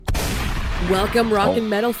Welcome, rock and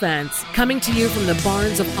metal fans. Coming to you from the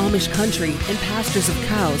barns of Amish country and pastures of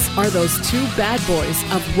cows are those two bad boys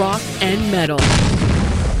of rock and metal.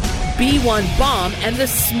 B1 Bomb and the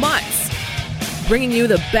Smuts. Bringing you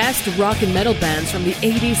the best rock and metal bands from the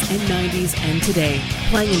 80s and 90s and today.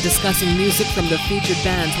 Playing and discussing music from the featured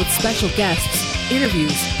bands with special guests,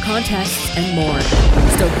 interviews, contests, and more.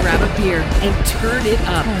 So grab a beer and turn it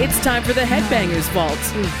up. It's time for the Headbangers Vault.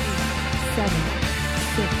 8, 7,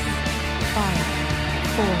 6, 5,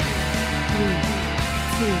 4, 3,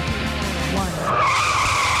 2,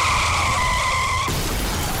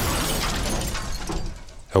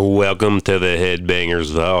 1. Welcome to the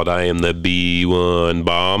Headbangers Vault. I am the B1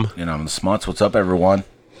 Bomb. And I'm the Smuts. What's up, everyone?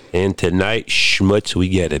 And tonight, Schmutz, we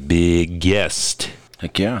got a big guest.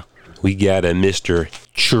 Heck yeah. We got a Mr.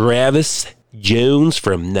 Travis Jones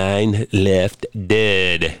from 9 Left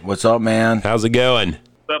Dead. What's up, man? How's it going?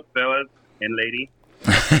 What's up, fellas and lady?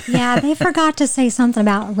 Yeah, they forgot to say something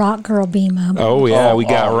about Rock Girl BMO. Oh, yeah, we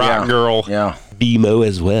got Rock yeah. Girl Yeah. BMO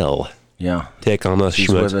as well. Yeah. Take on us, She's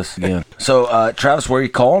Schmutz. with us again. So, Travis, where are you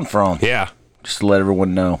calling from? Yeah. Just to let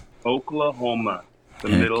everyone know. Oklahoma. The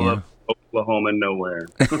Heck middle yeah. of Oklahoma nowhere.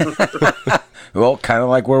 Well, kind of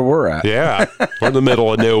like where we're at. Yeah. We're in the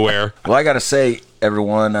middle of nowhere. Well, I got to say,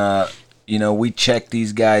 everyone, we checked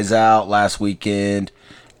these guys out last weekend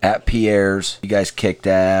at Pierre's. You guys kicked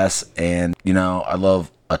ass, and, I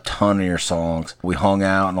love a ton of your songs. We hung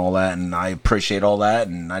out and all that, and I appreciate all that,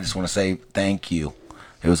 and I just want to say thank you.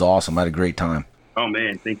 It was awesome. I had a great time. Oh,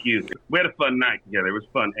 man, thank you. We had a fun night together. It was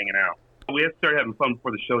fun hanging out. We had started having fun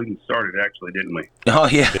before the show even started, actually, didn't we? Oh,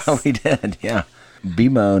 yeah, we did, yeah.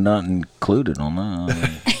 BMO not included on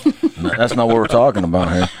that. No, that's not what we're talking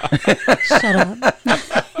about here. Shut up.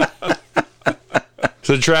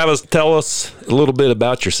 So, Travis, tell us a little bit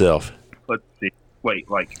about yourself. Let's see. Wait,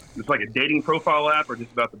 it's like a dating profile app or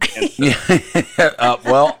just about the band stuff?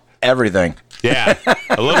 Well, everything. Yeah.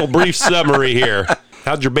 A little brief summary here.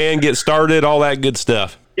 How'd your band get started? All that good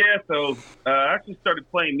stuff. Yeah, so I actually started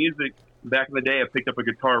playing music back in the day. I picked up a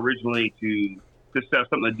guitar originally to just have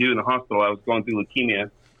something to do in the hospital. I was going through leukemia.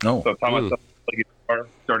 Oh. So I taught myself to play guitar,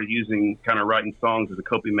 started using kind of writing songs as a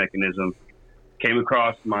coping mechanism. Came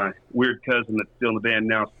across my weird cousin that's still in the band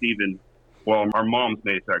now, Steven. Well, our mom's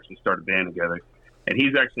mates actually started a band together. And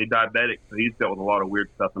he's actually diabetic, so he's dealt with a lot of weird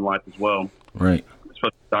stuff in life as well. Right.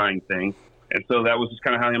 Especially dying things. And so that was just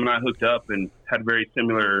kind of how him and I hooked up and had very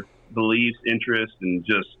similar beliefs, interests, and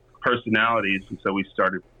just personalities. And so we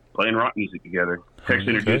started playing rock music together. He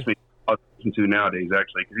actually introduced me to what I listen to nowadays,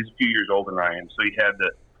 actually, because he's a few years older than I am. So he had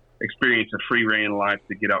the experience of free reign life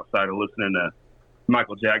to get outside of listening to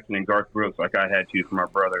Michael Jackson and Garth Brooks like I had to from our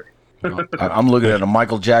brother. I'm looking at a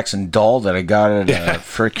Michael Jackson doll that I got at a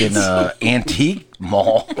freaking antique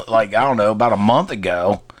mall, I don't know, about a month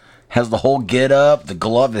ago. Has the whole get up, the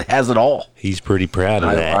glove, it has it all. He's pretty proud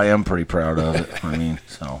of that. I am pretty proud of it.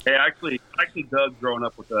 So. Hey, I actually dug growing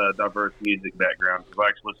up with a diverse music background because I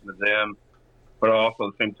actually listened to them, but also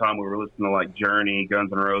at the same time we were listening to like Journey,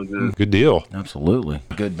 Guns N' Roses. Good deal. Absolutely.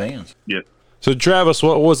 Good bands. Yeah. So, Travis,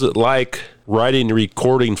 what was it like writing and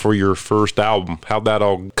recording for your first album? How'd that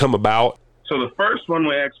all come about? So the first one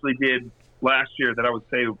we actually did last year that I would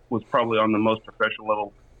say was probably on the most professional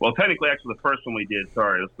level. Well, technically, actually, the first one we did,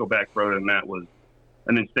 let's go back further than that, was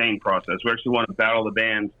an insane process. We actually won a Battle of the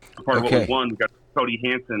Bands. Part of what we won, we got Cody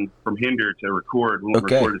Hansen from Hinder to record. When we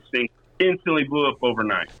recorded the thing, instantly blew up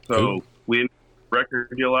overnight. So we had a record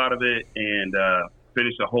deal out of it and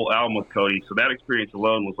finished a whole album with Cody. So that experience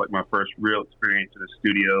alone was like my first real experience in a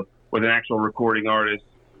studio with an actual recording artist.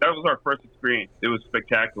 That was our first experience. It was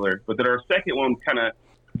spectacular. But then our second one kind of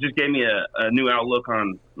just gave me a new outlook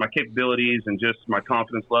on my capabilities and just my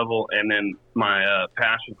confidence level, and then my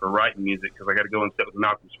passion for writing music, because I got to go and sit with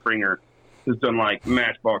Malcolm Springer, who's done like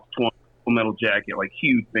Matchbox 20, Full Metal Jacket, like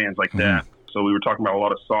huge bands like that. So we were talking about a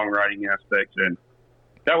lot of songwriting aspects, and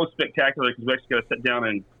that was spectacular because we actually got to sit down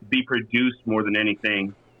and be produced more than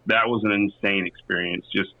anything. That was an insane experience.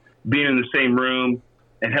 Just being in the same room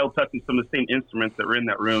and touching some of the same instruments that were in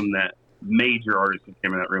that room that major artists that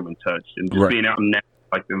came in that room and touched, and just being out in that,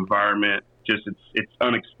 like the environment, just it's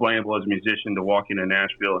unexplainable as a musician to walk into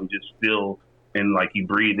Nashville and just feel and like you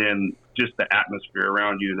breathe in just the atmosphere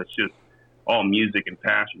around you. That's just all music and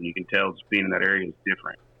passion. You can tell just being in that area is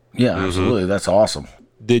different. Yeah, absolutely. That's awesome.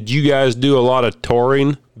 Did you guys do a lot of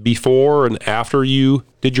touring before and after you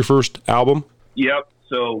did your first album? Yep.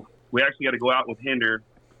 So we actually got to go out with Hinder,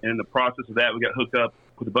 and in the process of that, we got hooked up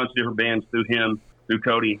with a bunch of different bands through him, through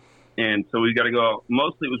Cody. And so we got to go out.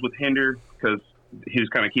 Mostly it was with Hinder because he was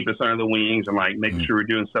kind of keeping us under the wings and like making sure we're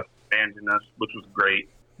doing stuff with bands in us, which was great.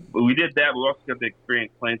 But we did that. We also got the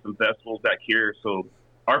experience playing some festivals back here. So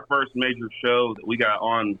our first major show that we got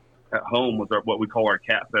on at home was what we call our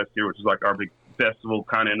Cat Fest here, which is like our big festival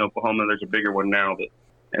kind of in Oklahoma. There's a bigger one now.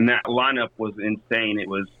 And that lineup was insane. It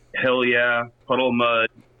was Hell Yeah, Puddle of Mud,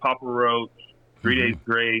 Papa Roach, 3 Days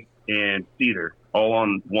Grace, and Cedar, all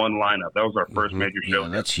on one lineup. That was our first major show. Yeah,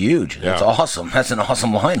 that's huge. That's awesome. That's an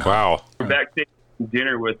awesome lineup. Wow. We're backstage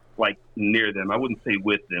dinner with, like, near them. I wouldn't say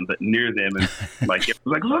with them, but near them. And, like, it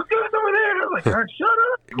was like, look who's over there. I was like, all right, shut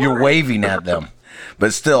up. You're waving at them,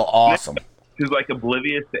 but still awesome. He's, like,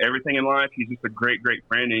 oblivious to everything in life. He's just a great, great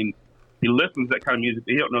friend. And he listens to that kind of music,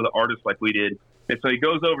 but he don't know the artist like we did. And so he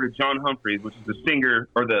goes over to John Humphreys, which is the singer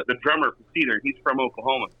or the drummer for Cedar. He's from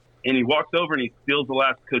Oklahoma. And he walks over and he steals the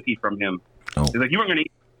last cookie from him. Oh. He's like, you weren't going to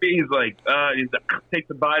eat it. He's like, takes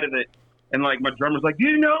a bite of it. And, like, my drummer's like, do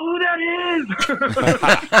you know who that is?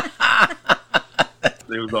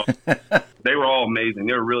 They were all amazing.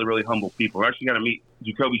 They were really, really humble people. I actually got to meet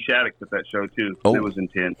Jacoby Shaddix at that show, too. Oh. It was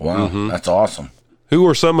intense. Wow, That's awesome. Who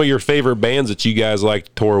were some of your favorite bands that you guys like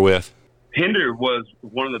to tour with? Hinder was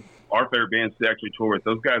one of our favorite bands to actually tour with.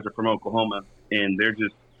 Those guys are from Oklahoma, and they're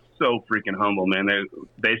just so freaking humble, man. They're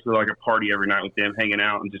basically like a party every night with them, hanging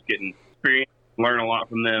out and just getting experience, learn a lot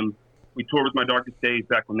from them. We toured with My Darkest Days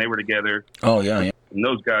back when they were together. Oh, yeah. And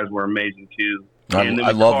those guys were amazing, too. I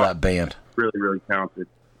love that band. Really, really talented.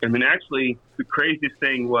 And then actually, the craziest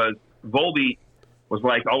thing was Volbeat was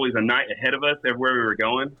like always a night ahead of us everywhere we were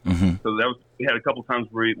going. Mm-hmm. So we had a couple times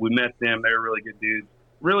where we met them. They were really good dudes.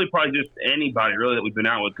 Really, probably just anybody really that we've been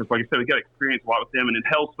out with. Because, like I said, we got experience a lot with them. And then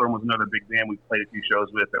Hellstorm was another big band we played a few shows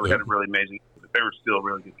with that we had a really amazing. They were still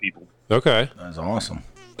really good people. Okay. That's awesome.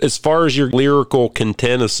 As far as your lyrical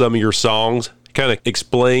content of some of your songs, kind of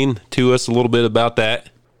explain to us a little bit about that.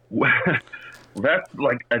 Well, that's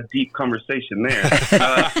like a deep conversation there.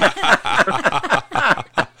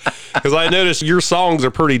 Because I noticed your songs are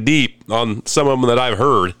pretty deep on some of them that I've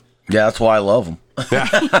heard. Yeah, that's why I love them. Yeah.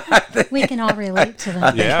 We can all relate to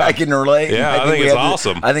them. Yeah. I can relate. Yeah, I think it's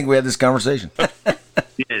awesome. I think we had this conversation.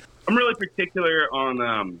 Yeah. I'm really particular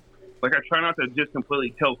on, like, I try not to just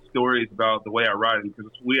completely tell stories about the way I write them,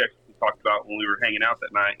 because we actually talked about when we were hanging out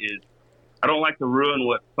that night is I don't like to ruin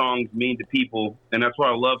what songs mean to people, and that's what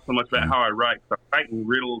I love so much about how I write. So I write in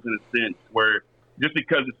riddles in a sense where just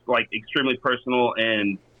because it's, like, extremely personal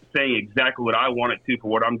and saying exactly what I want it to for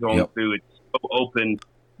what I'm going through, it's so open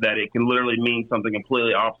that it can literally mean something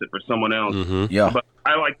completely opposite for someone else. Mm-hmm. Yeah. But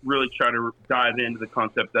I like really try to dive into the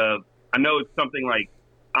concept of, I know it's something like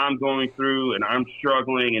I'm going through and I'm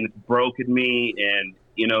struggling and it's broken me and,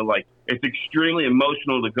 you know, like it's extremely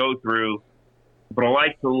emotional to go through, but I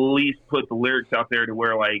like to at least put the lyrics out there to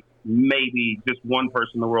where like maybe just one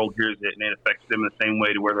person in the world hears it and it affects them in the same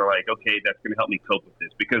way to where they're like, okay, that's going to help me cope with this.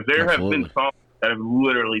 Because there have been songs that have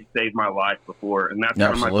literally saved my life before, and that's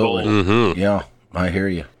one of my goals. Mm-hmm. Yeah, I hear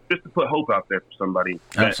you. Just to put hope out there for somebody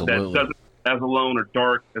that doesn't as alone or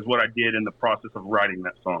dark as what I did in the process of writing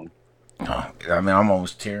that song. Oh, I mean, I'm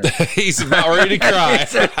almost tearing. He's about ready to cry.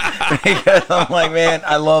 Because I'm like, man,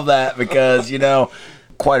 I love that because, you know,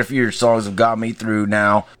 quite a few of your songs have got me through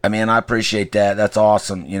now. I mean, I appreciate that. That's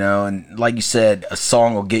awesome, you know. And like you said, a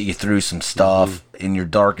song will get you through some stuff in your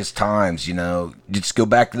darkest times, you know. You just go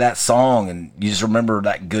back to that song and you just remember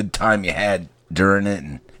that good time you had during it.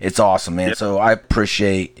 And it's awesome, man. Yep. So I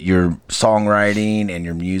appreciate your songwriting and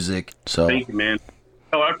your music. So thank you, man.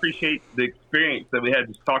 Oh, I appreciate the experience that we had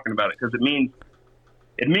just talking about it because it means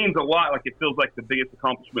a lot. Like it feels like the biggest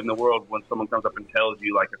accomplishment in the world when someone comes up and tells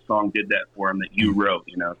you like a song did that for them that you wrote.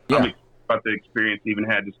 You know, yeah. I'm excited about the experience even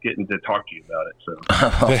had just getting to talk to you about it.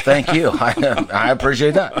 So, well, thank you. I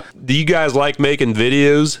appreciate that. Do you guys like making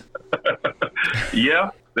videos? Yeah,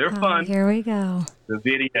 they're fun. Here we go. The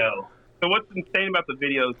video. So what's insane about the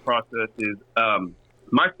videos process is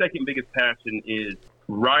my second biggest passion is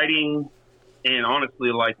writing. And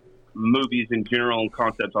honestly, like movies in general and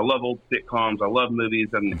concepts. I love old sitcoms. I love movies,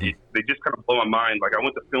 and they just kind of blow my mind. Like I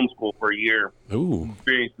went to film school for a year,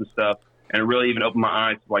 experienced and stuff, and it really even opened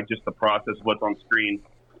my eyes to like just the process of what's on screen.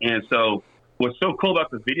 And so, what's so cool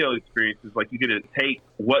about the video experience is like you get to take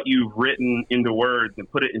what you've written into words and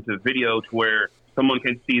put it into video to where someone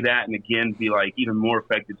can see that and again be like even more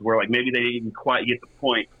effective. To where like maybe they didn't even quite get the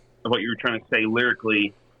point of what you were trying to say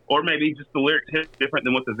lyrically, or maybe just the lyrics hit different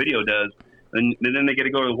than what the video does. And then they get to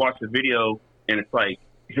go and watch the video, and it's like,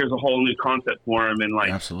 here's a whole new concept for them, and like,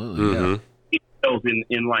 absolutely,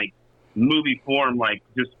 in like movie form, like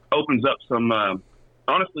just opens up some,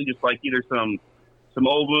 honestly, just like either some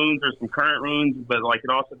old wounds or some current wounds, but like it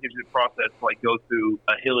also gives you the process to like go through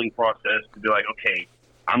a healing process to be like, okay,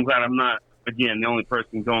 I'm glad I'm not again, the only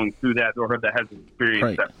person going through that or that has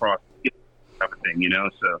experienced that process type of thing, you know.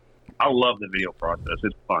 So I love the video process.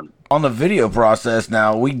 It's fun. On the video process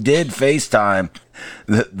now, we did FaceTime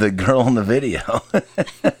the girl in the video.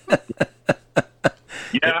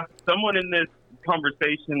 Yeah, someone in this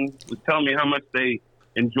conversation was telling me how much they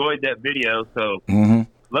enjoyed that video, so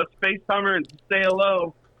let's FaceTime her and say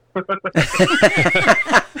hello.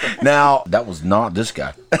 Now, that was not this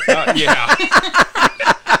guy. Yeah.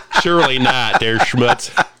 Surely not, there,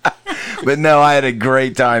 Schmutz. But no, I had a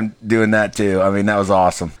great time doing that too. I mean, that was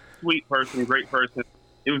awesome. Sweet person, great person.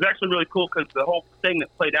 It was actually really cool because the whole thing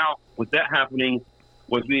that played out with that happening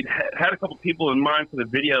was we had a couple people in mind for the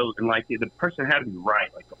video, and like the person had to be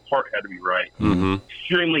right, like the part had to be right.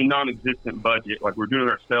 Extremely non-existent budget, like we're doing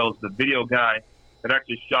it ourselves. The video guy that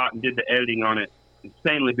actually shot and did the editing on it,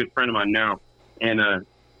 insanely good friend of mine now, and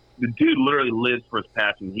the dude literally lives for his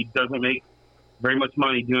passion. He doesn't make very much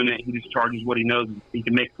money doing it. He just charges what he knows he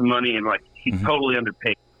can make some money, and like he's totally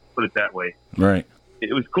underpaid. Put it that way. Right.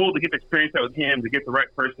 It was cool to get to experience that with him, to get the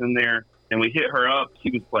right person in there, and we hit her up.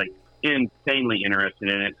 She was like insanely interested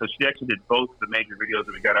in it, so she actually did both the major videos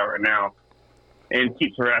that we got out right now, and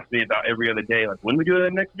keeps harassing me about every other day, like when we do the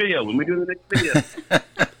next video, when we do the next video.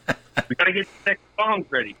 We got to get the next songs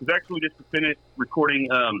ready, because actually we just finished recording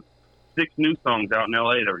 6 new songs out in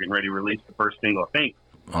LA that we're getting ready to release the first single, I think.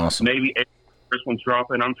 Awesome. Maybe April, the first one's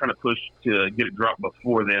dropping. I'm trying to push to get it dropped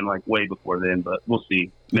before then, like way before then, but we'll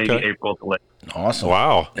see. Maybe April at the latest. Awesome.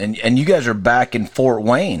 Wow. And you guys are back in Fort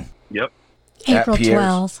Wayne. Yep. April Pierre's.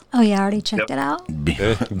 12th. Oh, yeah, I already checked it out.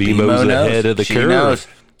 BMO's ahead of the She curve. knows.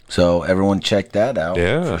 So everyone check that out.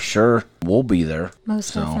 Yeah. For sure. We'll be there.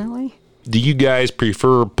 Most definitely. Do you guys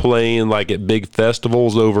prefer playing like at big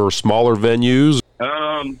festivals over smaller venues?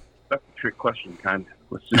 That's a trick question, kind of.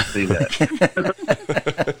 Let's just say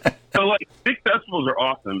that. So, like, big festivals are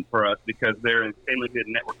awesome for us because they're an insanely good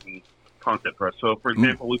networking concept for us. So, for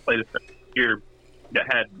example, we played a festival here that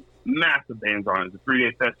had massive bands on it. It's a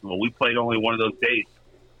 3-day festival. We played only one of those days.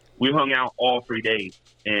 We hung out all 3 days,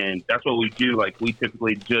 and that's what we do. Like, we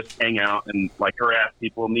typically just hang out and, like, harass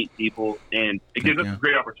people, meet people, and it gives us a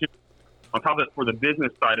great opportunity. On top of it, for the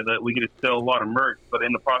business side of it, we get to sell a lot of merch, but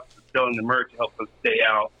in the process of selling the merch, it helps us stay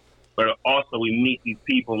out. But also, we meet these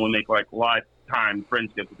people and we make, like, lifetime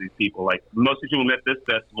friendships with these people. Like, most of the people we met at this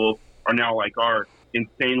festival are now, like, our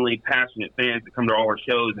insanely passionate fans that come to all our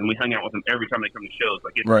shows, and we hang out with them every time they come to shows.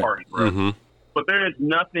 Like, it's a party, bro. But there is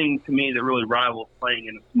nothing to me that really rivals playing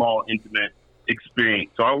in a small, intimate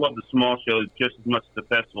experience. So I love the small shows just as much as the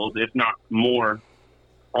festivals, if not more.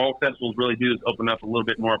 All festivals really do is open up a little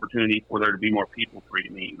bit more opportunity for there to be more people for you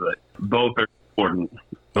to meet, but both are important.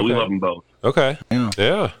 So we love them both. Okay.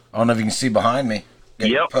 Yeah. I don't know if you can see behind me. Got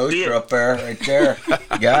your Yep, see poster it. up there, right there.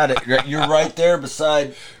 Got it. You're right there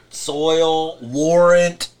beside Soil,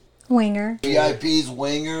 Warrant, Winger. VIP's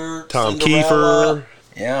Winger, Tom Cinderella. Kiefer.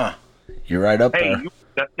 Yeah. You're right up Hey, there.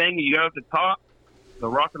 that thing you got at the top, the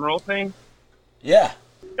rock and roll thing, Yeah.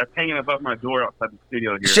 that's hanging above my door outside the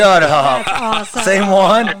studio here. Shut up. That's awesome. Same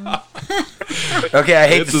one? Okay, I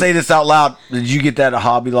hate to say this out loud. Did you get that at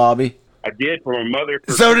Hobby Lobby? I did for my mother.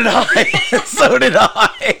 So did I. So did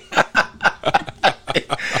I.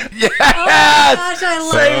 Yes. Oh my gosh, I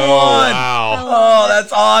love Same it. one. Wow. Oh,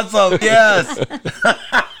 that's awesome. Yes.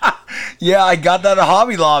 Yeah, I got that at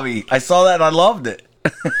Hobby Lobby. I saw that and I loved it.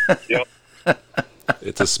 Yep.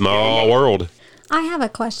 It's a small world. I have a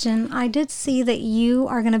question. I did see that you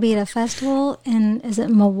are going to be at a festival in, is it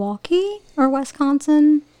Milwaukee or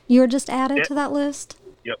Wisconsin? You were just added to that list?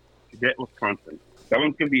 Yep. Cadet, Wisconsin. That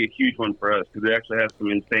one's going to be a huge one for us because it actually has some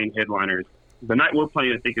insane headliners. The night we're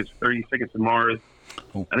playing, I think, is 30 Seconds to Mars.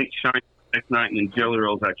 I think Shine next night, and then Jelly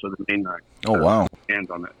Roll is actually the main night. Oh, wow. Hands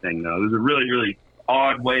on that thing, though. There's a really, really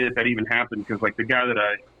odd way that even happened because, like, the guy that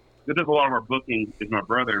does a lot of our booking is my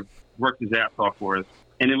brother. Worked his ass off for us.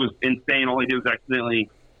 And it was insane. All he did was accidentally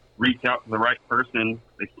reach out to the right person.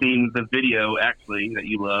 They seen the video, actually, that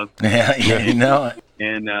you love. Yeah, you know it.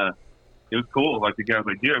 And it was cool. Like, the guy was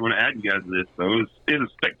like, dude, I'm going to add you guys to this. So it was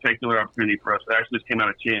a spectacular opportunity for us. It actually just came out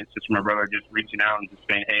of chance, just from my brother just reaching out and just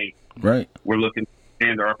saying, hey, Right. we're looking to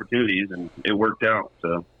expand our opportunities. And it worked out.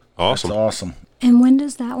 So Awesome. That's awesome. And when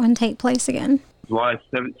does that one take place again? July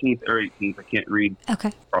 17th or 18th. I can't read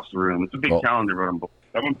Okay. across the room. It's a big Well- calendar, but I'm booked.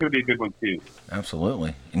 That one's going to be a good one, too.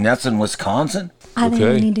 Absolutely. And that's in Wisconsin? I think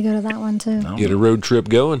Okay. we need to go to that one too. No. Get a road trip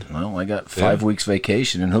going. Well, I got 5 weeks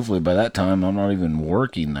vacation, and hopefully by that time I'm not even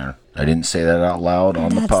working there. I didn't say that out loud on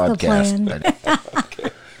the That's the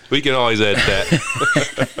podcast. We can always edit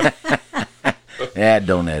that. Yeah,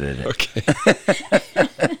 don't edit it. Okay.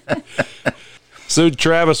 So,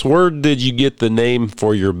 Travis, where did you get the name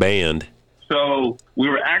for your band? We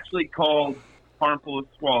were actually called Harmful as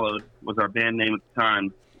Swallowed, was our band name at the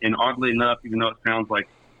time. And oddly enough, even though it sounds like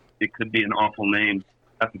it could be an awful name,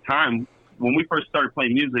 at the time, when we first started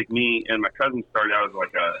playing music, me and my cousin started out as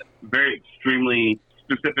like a very extremely,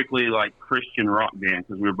 specifically like Christian rock band,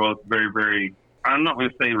 because we were both very, very, I'm not going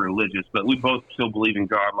to say religious, but we both still believe in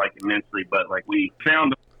God like immensely. But like we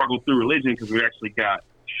found the struggle through religion because we actually got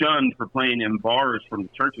shunned for playing in bars from the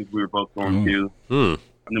churches we were both going to. And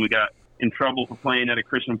then we got in trouble for playing at a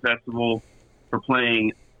Christian festival, for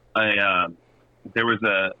playing the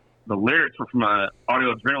lyrics were from a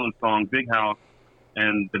Audio Adrenaline song, Big House,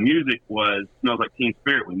 and the music was Smells Like Teen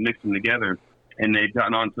Spirit. We mixed them together, and they'd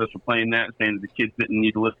gotten on to us for playing that, saying that the kids didn't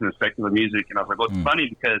need to listen to secular music. And I was like, well, it's funny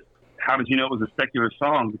because how did you know it was a secular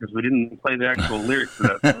song? Because we didn't play the actual lyrics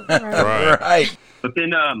to that. Right. But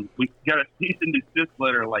then we got a cease and desist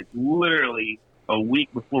letter like literally a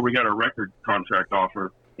week before we got a record contract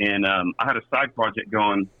offer. And I had a side project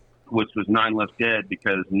going, which was 9 Left Dead,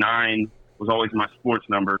 because 9 was always my sports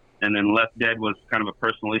number. And then Left Dead was kind of a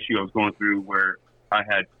personal issue I was going through where I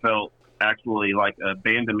had felt actually like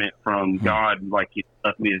abandonment from God, like he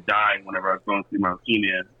left me to die whenever I was going through my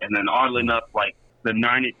leukemia. And then oddly enough, like the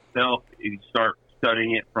 9 itself, if you start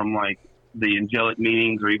studying it from like the angelic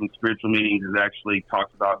meanings or even spiritual meanings, it actually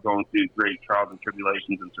talks about going through great trials and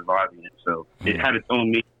tribulations and surviving it. So it had its own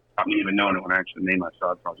meaning without me even knowing it when I actually named my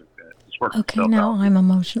side project that. Okay, now I'm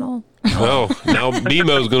emotional. Oh, now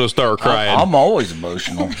Demo's going to start crying. I'm always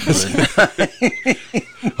emotional.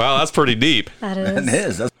 Wow, that's pretty deep. That is. It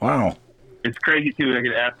is. That's, wow. It's crazy, too. I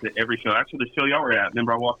get asked at every show. Actually, the show y'all were at,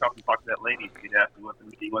 remember I walked off and talked to that lady. She'd asked me what the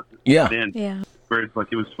meeting was. Yeah. Where it's like,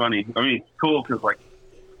 it was funny. I mean, it's cool because, like,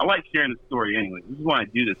 I like sharing the story anyway. This is why I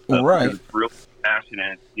do this stuff. Right. Because it's real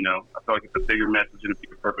passionate. You know, I feel like it's a bigger message and a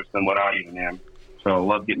bigger purpose than what I even am. So I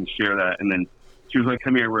love getting to share that. And then she was like,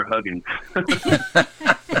 come here, we're hugging.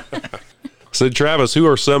 So, Travis, who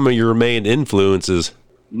are some of your main influences?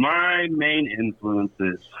 My main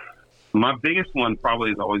influences. My biggest one probably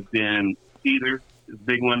has always been Caesar, is a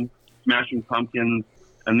big one, Smashing Pumpkins,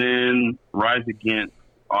 and then Rise Against,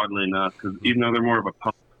 oddly enough, because even though they're more of a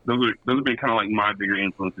punk, those have been kind of like my bigger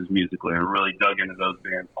influences musically. I really dug into those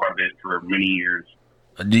bands quite a bit for many years.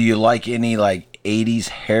 Do you like any like 80s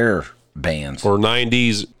hair bands or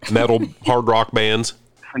 90s metal hard rock bands?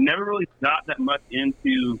 I never really got that much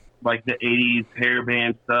into like the 80s hair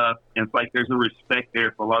band stuff, and it's like there's a respect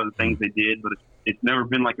there for a lot of the things they did, but it's never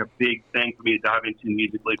been like a big thing for me to dive into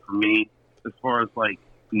musically for me. As far as like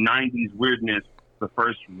 90s weirdness, the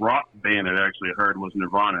first rock band I actually heard was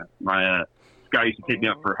Nirvana. My this guy used to take me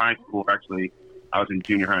up for high school. Actually, I was in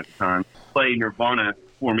junior high at the time. Played Nirvana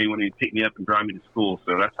for me when he'd pick me up and drive me to school.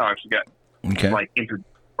 So that's how I actually got like into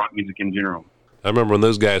rock music in general. I remember when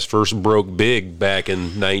those guys first broke big back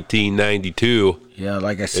in 1992. Yeah,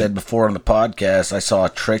 like I said before on the podcast, I saw a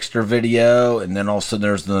Trickster video, and then also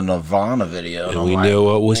there's the Nirvana video. And we know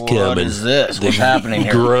what was coming. What is this? What's happening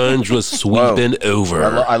here? Grunge was sweeping over.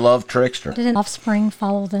 I love Trickster. Didn't Offspring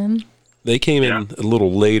follow them? They came in a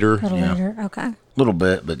little later. Later, okay. A little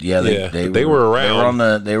bit, but yeah, they were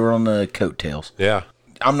around. They were on the coattails. Yeah.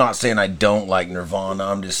 I'm not saying I don't like Nirvana.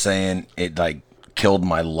 I'm just saying it like killed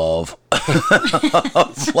my love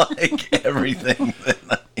of like everything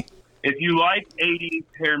that If you like 80s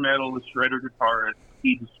hair metal, the Shredder guitarist,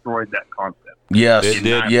 he destroyed that concept. Yes, it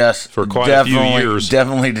did. Yes, for quite a few years.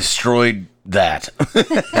 Definitely destroyed that.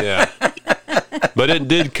 Yeah, but it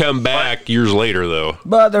did come back years later, though.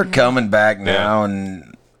 But they're coming back now,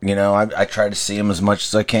 and you know, I try to see them as much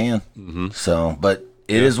as I can. Mm-hmm. So, but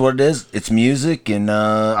it is what it is. It's music, and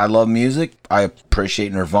I love music. I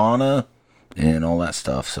appreciate Nirvana and all that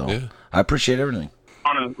stuff. So I appreciate everything.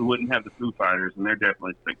 We wouldn't have the Foo Fighters, and they're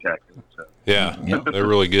definitely spectacular. So. Yeah, they're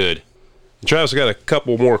really good. And Travis, I got a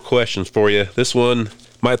couple more questions for you. This one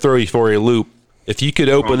might throw you for a loop. If you could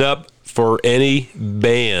open up for any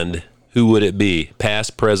band, who would it be?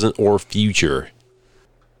 Past, present, or future?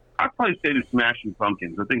 I'd probably say the Smashing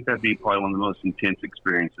Pumpkins. I think that'd be probably one of the most intense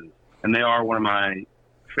experiences. And they are one of my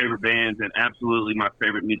favorite bands, and absolutely my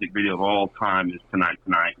favorite music video of all time is Tonight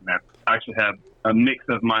Tonight. And I actually have a mix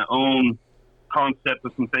of my own concept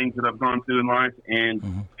of some things that I've gone through in life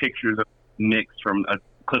and pictures of mixed from a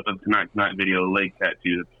clip of Tonight Tonight video, a leg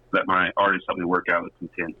tattoo that my artist helped me work out with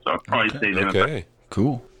intent. So I'd probably say them. Okay,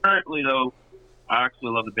 cool. Currently, though, I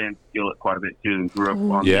actually love the band Skillet quite a bit, too, and grew up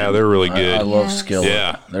on Yeah, them. they're really good. I love Skillet.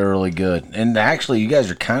 Yeah. They're really good. And actually, you guys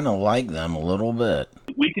are kind of like them a little bit.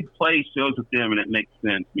 We could play shows with them, and it makes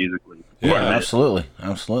sense musically. Yeah, absolutely.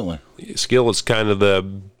 Absolutely. Skillet's kind of the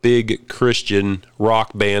big Christian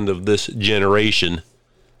rock band of this generation.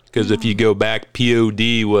 Because if you go back,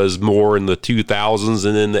 POD was more in the 2000s,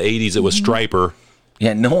 and in the 80s it was Striper.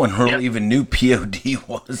 Yeah, no one really even knew POD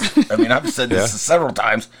was. I mean, I've said this several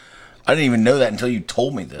times. I didn't even know that until you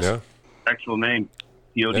told me this. Yeah. Actual name,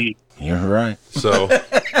 POD. You're right. So,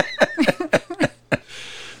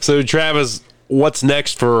 so Travis, what's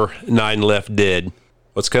next for Nine Left Dead?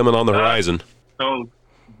 What's coming on the horizon? So,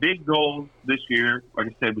 big goals this year. Like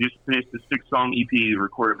I said, we just finished the 6-song EP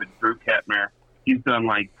recorded with Drew Katmer. He's done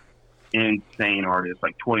like insane artists,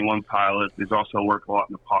 like 21 Pilots. He's also worked a lot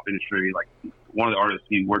in the pop industry. Like one of the artists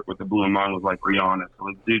he worked with, the Blue and Mine, was like Rihanna. So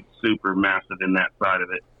the dude's super massive in that side of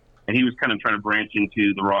it. And he was kind of trying to branch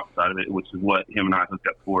into the rock side of it, which is what him and I hooked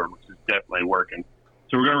up for, which is definitely working.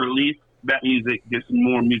 So we're going to release that music, get some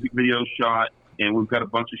more music videos shot, and we've got a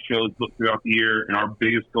bunch of shows booked throughout the year. And our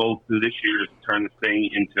biggest goal through this year is to turn this thing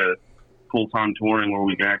into full-time touring where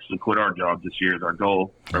we can actually quit our jobs this year is our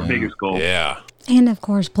goal, our biggest goal. Yeah. And, of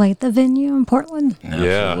course, play at the venue in Portland.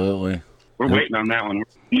 Absolutely. We're waiting on that one.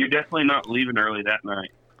 You're definitely not leaving early that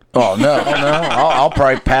night. Oh, no. I'll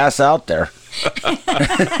probably pass out there.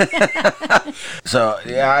 So,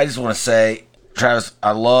 yeah, I just want to say, Travis,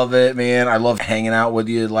 I love it, man. I loved hanging out with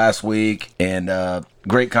you last week, and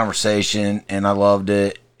great conversation, and I loved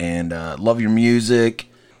it, and love your music.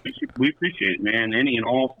 We appreciate it, man. Any and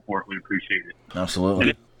all support, we appreciate it. Absolutely.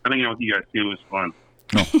 And hanging out with you guys, too, was fun.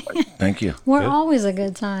 No, thank you. We're always a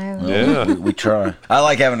good time. Yeah. We try. I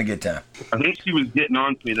like having a good time. I think she was getting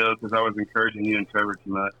on to me, though, because I was encouraging you and Trevor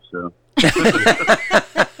too much, so.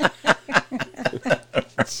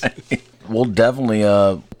 We'll definitely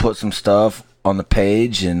put some stuff on the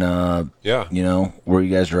page and, you know, where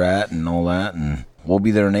you guys are at and all that, and we'll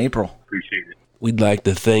be there in April. Appreciate it. We'd like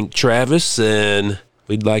to thank Travis, and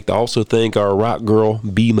we'd like to also thank our rock girl,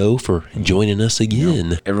 BMO, for joining us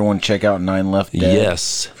again. Everyone check out Nine Left Dead.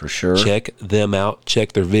 Yes. For sure. Check them out.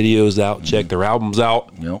 Check their videos out. Check their albums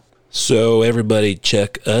out. Yep. So everybody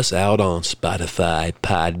check us out on Spotify,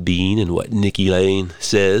 Podbean, and what Nikki Lane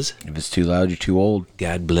says. If it's too loud, you're too old.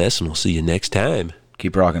 God bless, and we'll see you next time.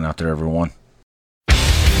 Keep rocking out there, everyone.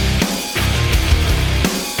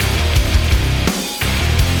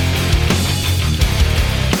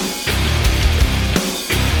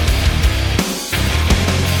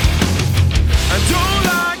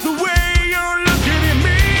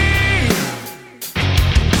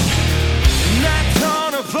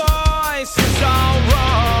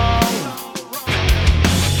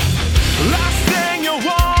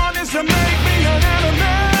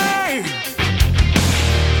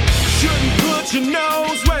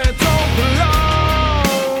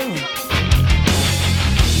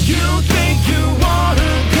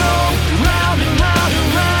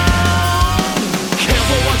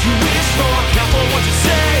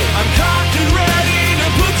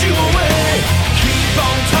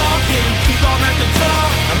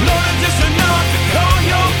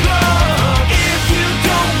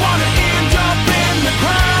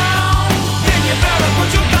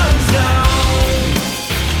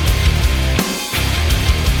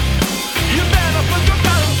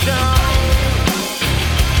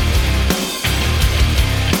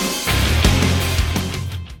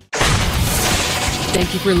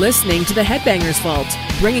 Thank you for listening to the Headbangers Vault,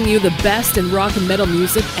 bringing you the best in rock and metal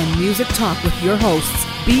music and music talk with your hosts,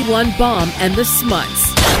 B1 Bomb and the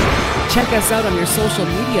Smuts. Check us out on your social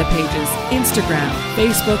media pages, Instagram,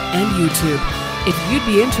 Facebook, and YouTube. If you'd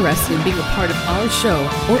be interested in being a part of our show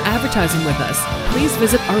or advertising with us, please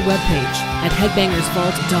visit our webpage at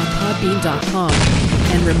headbangersvault.podbean.com.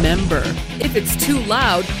 And remember, if it's too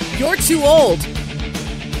loud, you're too old.